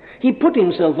 He put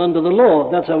himself under the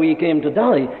law. That's how he came to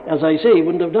die. As I say, he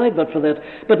wouldn't have died but for that.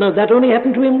 But now that only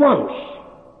happened to him once.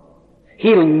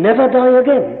 He'll never die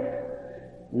again.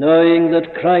 knowing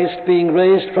that Christ, being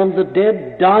raised from the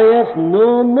dead, dieth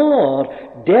no more.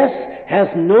 Death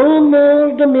hath no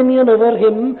more dominion over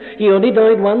him. He only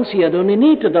died once. He had only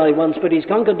need to die once, but he's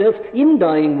conquered death in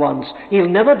dying once. He'll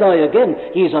never die again.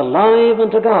 He's alive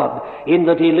unto God. In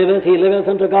that he liveth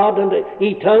unto God, and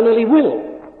eternally will.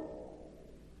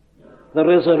 The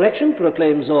resurrection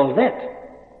proclaims all that.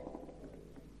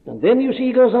 And then you see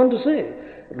he goes on to say,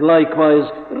 likewise,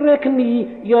 reckon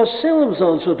ye yourselves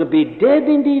also to be dead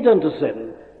indeed unto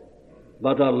sin,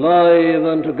 but alive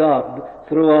unto God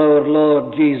through our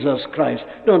Lord Jesus Christ.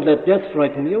 Don't let death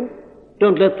frighten you.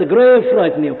 Don't let the grave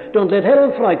frighten you. Don't let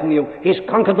hell frighten you. He's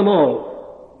conquered them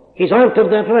all. He's out of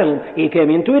that realm. He came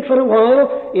into it for a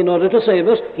while in order to save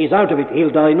us. He's out of it.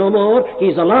 He'll die no more.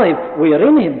 He's alive. We are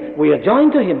in him. We are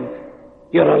joined to him.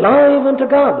 You're alive unto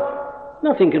God.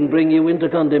 Nothing can bring you into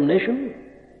condemnation.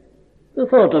 The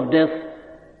thought of death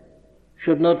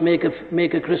should not make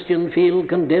a Christian feel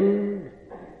condemned.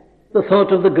 The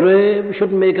thought of the grave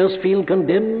shouldn't make us feel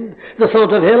condemned. The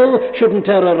thought of hell shouldn't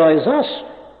terrorize us.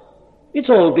 It's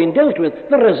all been dealt with.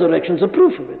 The resurrection's a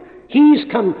proof of it.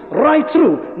 He's come right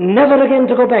through, never again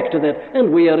to go back to that,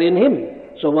 and we are in him.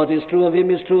 So what is true of him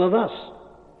is true of us.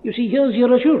 You see, here's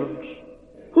your assurance.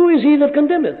 Who is he that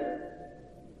condemneth?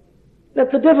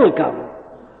 Let the devil come.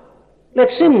 Let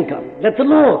sin come. Let the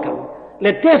law come.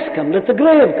 Let death come, let the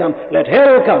grave come, let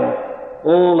hell come.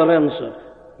 All are answered,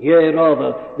 yea,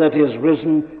 rather, that is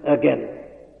risen again.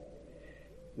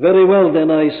 Very well,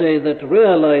 then, I say that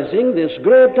realizing this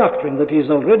great doctrine that is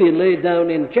already laid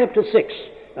down in chapter 6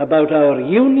 about our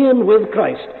union with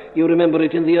Christ, you remember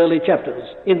it in the early chapters,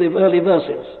 in the early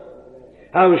verses.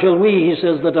 How shall we, he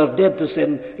says, that are dead to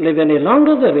sin, live any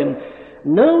longer therein?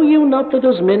 Know you not that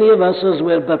as many of us as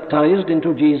were baptized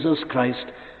into Jesus Christ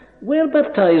were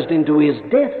baptized into his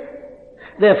death?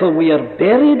 Therefore we are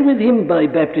buried with him by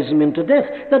baptism into death,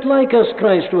 that like as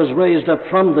Christ was raised up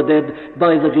from the dead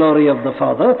by the glory of the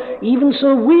Father, even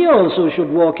so we also should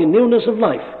walk in newness of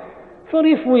life. For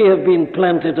if we have been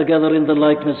planted together in the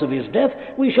likeness of his death,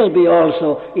 we shall be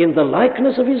also in the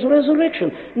likeness of his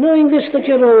resurrection, knowing this, that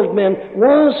your old man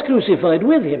was crucified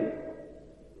with him.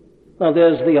 Now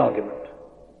there's the argument.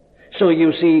 So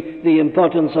you see the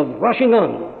importance of rushing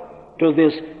on to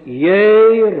this,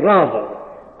 yea, rather,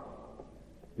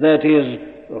 that is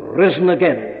risen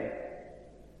again.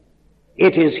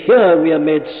 It is here we are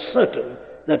made certain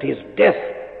that his death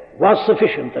was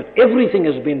sufficient, that everything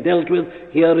has been dealt with.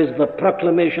 Here is the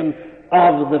proclamation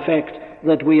of the fact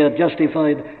that we are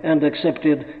justified and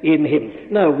accepted in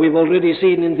him. Now, we've already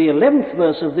seen in the 11th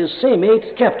verse of this same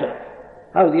 8th chapter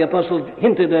how the apostle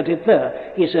hinted at it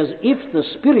there. He says, if the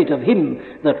spirit of him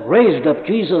that raised up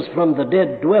Jesus from the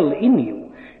dead dwell in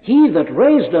you, he that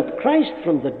raised up Christ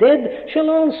from the dead shall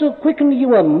also quicken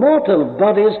your mortal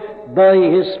bodies by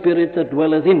his spirit that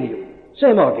dwelleth in you.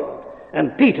 Same argument.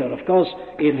 And Peter, of course,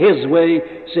 in his way,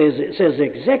 says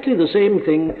exactly the same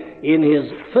thing in his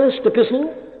first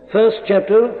epistle, 1st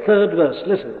chapter, 3rd verse.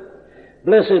 Listen.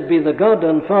 Blessed be the God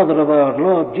and Father of our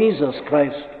Lord Jesus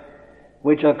Christ,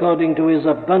 which according to his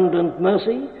abundant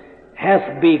mercy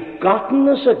hath begotten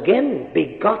us again.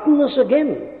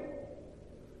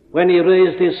 When he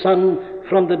raised his Son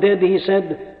from the dead, he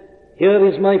said, here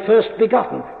is my first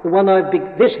begotten, the one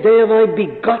this day have I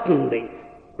begotten thee,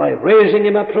 by raising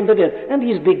him up from the dead. And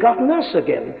he's begotten us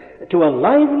again to a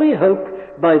lively hope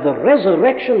by the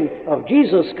resurrection of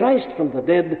Jesus Christ from the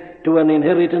dead, to an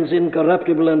inheritance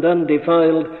incorruptible and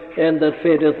undefiled, and that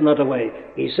fadeth not away.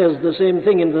 He says the same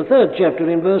thing in the 3rd chapter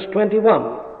in verse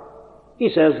 21. He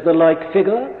says, the like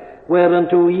figure,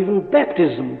 whereunto even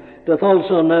baptism doth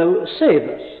also now save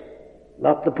us.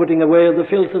 Not the putting away of the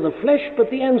filth of the flesh, but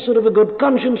the answer of a good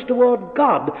conscience toward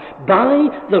God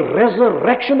by the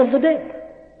resurrection of the dead.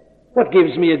 What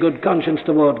gives me a good conscience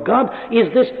toward God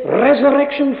is this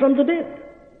resurrection from the dead.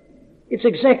 It's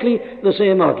exactly the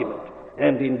same argument.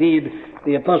 And indeed,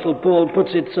 the Apostle Paul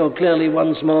puts it so clearly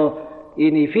once more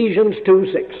in Ephesians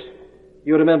 2:6.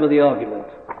 You remember the argument.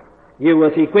 You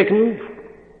were he quickened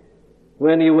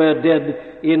when you were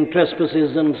dead in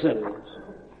trespasses and sins.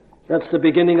 That's the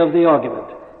beginning of the argument.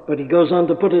 But he goes on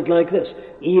to put it like this.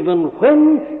 Even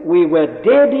when we were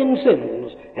dead in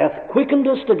sins, hath quickened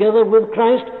us together with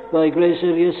Christ, by grace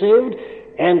are ye saved,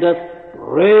 and hath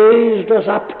raised us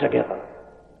up together.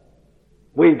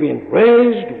 We've been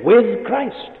raised with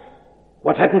Christ.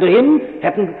 What happened to him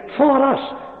happened for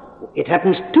us. It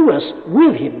happens to us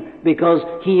with him, because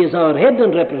he is our head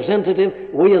and representative.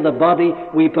 We are the body.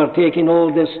 We partake in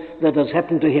all this that has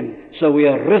happened to him. So we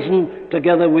are risen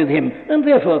together with him. And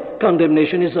therefore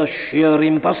condemnation is a sheer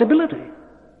impossibility.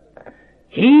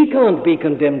 He can't be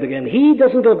condemned again. He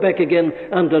doesn't go back again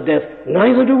under death.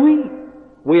 Neither do we.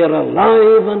 We are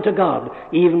alive unto God,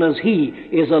 even as He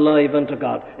is alive unto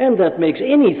God. And that makes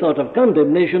any thought of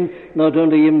condemnation not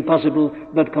only impossible,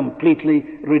 but completely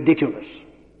ridiculous.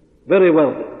 Very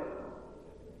well then.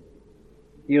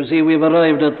 You see, we've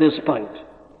arrived at this point.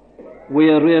 We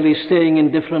are really staying in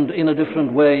a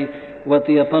different way what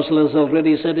the apostle has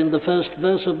already said in the first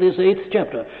verse of this 8th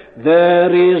chapter.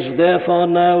 There is therefore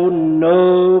now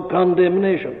no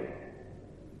condemnation.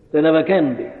 There never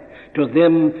can be to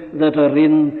them that are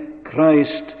in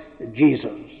Christ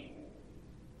Jesus.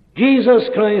 Jesus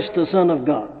Christ, the Son of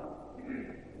God,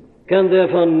 can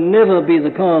therefore never be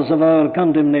the cause of our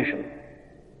condemnation.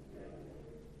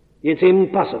 It's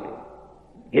impossible.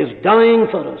 His dying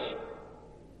for us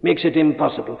makes it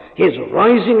impossible. His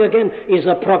rising again is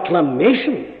a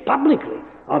proclamation publicly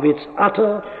of its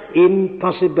utter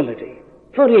impossibility.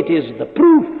 For it is the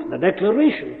proof, the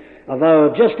declaration of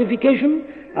our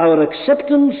justification, our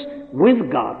acceptance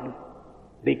with God,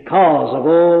 because of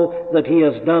all that He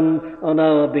has done on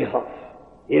our behalf.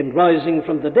 In rising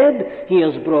from the dead, He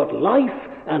has brought life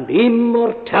and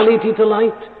immortality to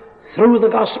light through the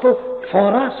gospel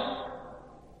for us.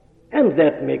 And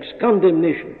that makes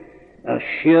condemnation a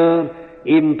sheer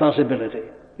impossibility.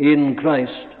 In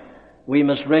Christ, we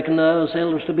must reckon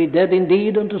ourselves to be dead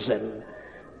indeed unto sin,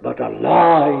 but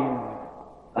alive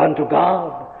unto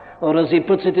God. Or as he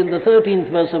puts it in the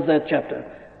 13th verse of that chapter,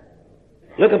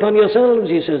 look upon yourselves,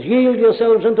 he says, yield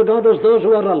yourselves unto God as those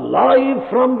who are alive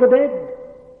from the dead,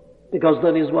 because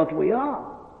that is what we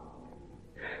are.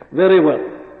 Very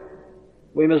well.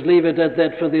 We must leave it at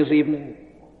that for this evening.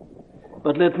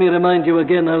 But let me remind you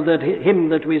again how that hymn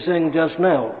that we sang just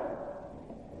now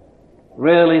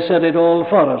really said it all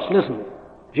for us. Listen.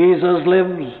 Jesus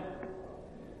lives.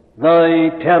 Thy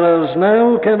terrors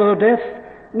now can, O death,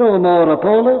 no more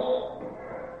appall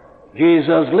us.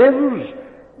 Jesus lives.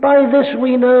 By this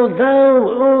we know thou,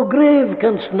 O grave,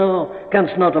 canst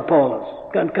not appall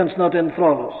us, canst not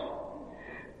enthrall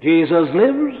us. Jesus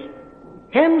lives.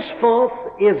 Henceforth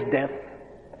is death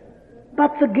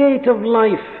but the gate of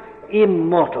life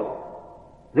immortal.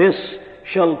 This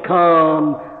shall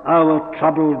calm our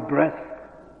troubled breath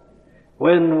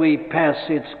when we pass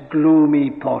its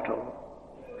gloomy portal.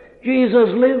 Jesus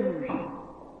lives.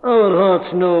 Our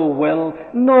hearts know well,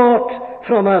 naught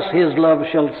from us his love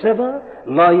shall sever,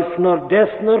 life nor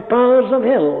death nor powers of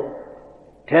hell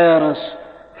tear us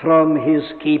from his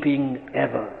keeping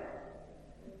ever.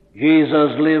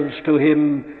 Jesus lives, to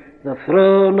him the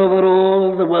throne over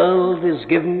all the world is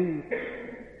given.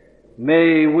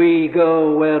 May we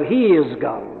go where he is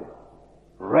gone,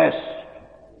 rest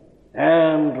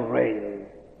and reign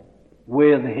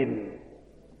with him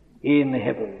in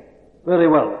heaven. Very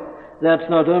well.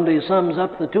 That not only sums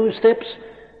up the two steps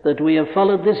that we have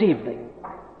followed this evening,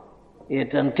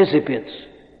 it anticipates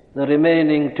the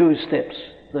remaining two steps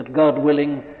that, God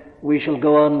willing, we shall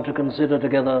go on to consider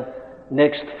together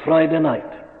next Friday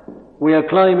night. We are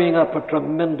climbing up a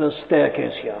tremendous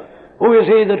staircase here. Who is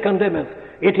he that condemneth?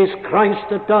 It is Christ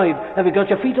that died. Have you got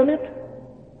your feet on it?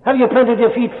 Have you planted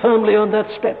your feet firmly on that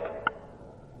step?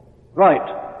 Right.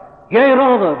 Yea,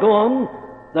 rather, go on,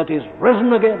 that is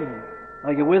risen again.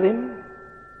 Are you with him?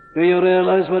 Do you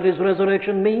realize what his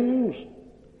resurrection means?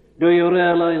 Do you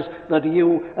realize that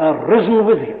you are risen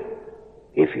with him?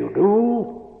 If you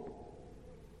do,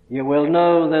 you will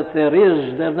know that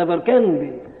there never can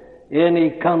be any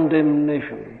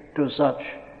condemnation to such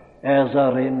as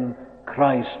are in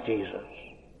Christ Jesus.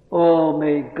 Oh,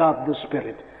 may God the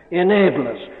Spirit enable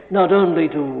us not only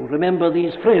to remember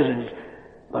these phrases,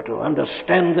 but to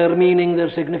understand their meaning,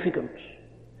 their significance.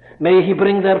 May he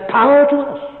bring their power to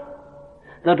us,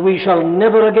 that we shall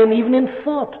never again, even in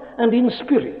thought and in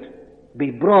spirit,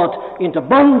 be brought into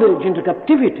bondage, into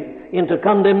captivity, into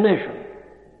condemnation,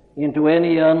 into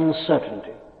any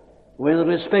uncertainty with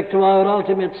respect to our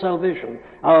ultimate salvation,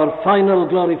 our final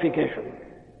glorification,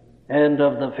 and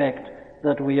of the fact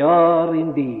that we are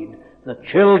indeed the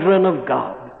children of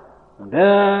God, and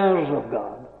heirs of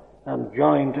God, and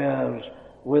joint heirs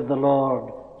with the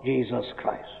Lord Jesus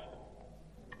Christ.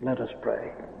 Let us pray.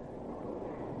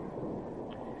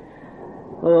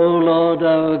 O Lord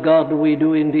our God, we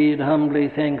do indeed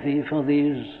humbly thank Thee for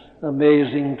these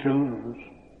amazing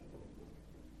truths.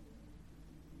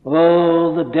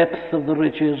 Oh, the depth of the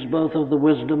riches, both of the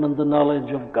wisdom and the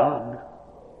knowledge of God.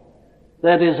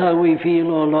 That is how we feel,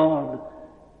 O Lord,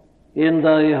 in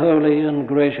Thy holy and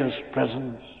gracious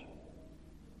presence,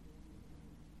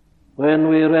 when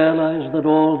we realize that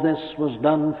all this was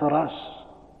done for us,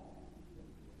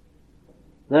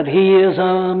 that He is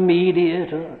our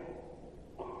mediator,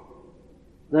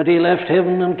 that he left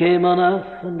heaven and came on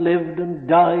earth and lived and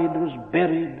died, was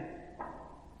buried,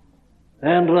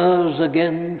 and rose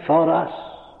again for us.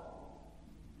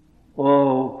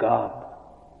 O God,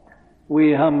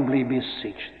 we humbly beseech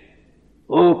thee,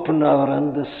 open our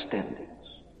understandings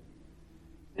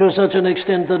to such an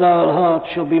extent that our hearts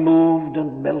shall be moved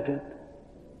and melted,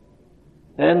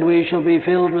 and we shall be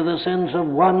filled with a sense of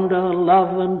wonder,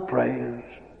 love, and praise,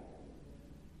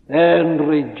 and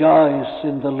rejoice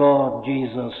in the Lord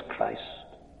Jesus Christ,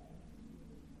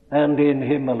 and in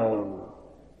him alone,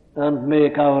 and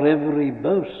make our every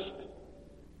boast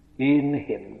in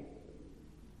him.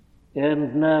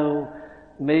 And now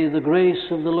may the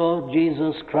grace of the Lord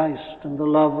Jesus Christ and the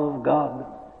love of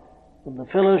God and the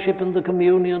fellowship and the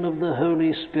communion of the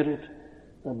Holy Spirit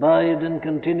abide and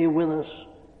continue with us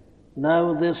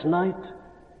now this night,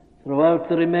 throughout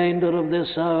the remainder of this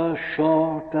our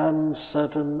short,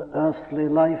 uncertain earthly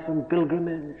life and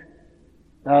pilgrimage,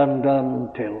 and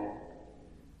until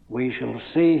we shall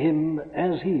see him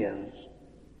as he is,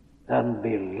 and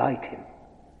be like him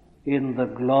in the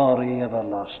glory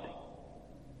everlasting.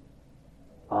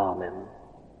 Amen.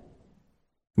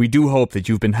 We do hope that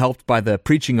you've been helped by the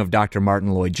preaching of Dr.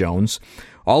 Martyn Lloyd-Jones.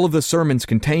 All of the sermons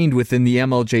contained within the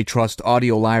MLJ Trust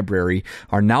audio library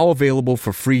are now available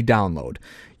for free download.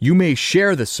 You may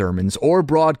share the sermons or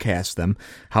broadcast them.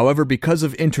 However, because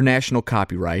of international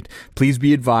copyright, please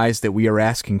be advised that we are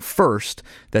asking first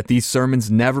that these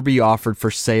sermons never be offered for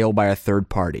sale by a third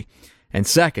party. And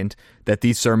second, that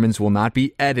these sermons will not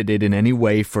be edited in any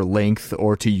way for length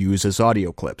or to use as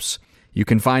audio clips. You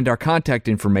can find our contact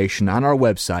information on our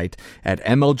website at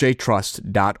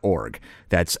mljtrust.org.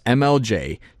 That's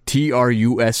mljtrust.org.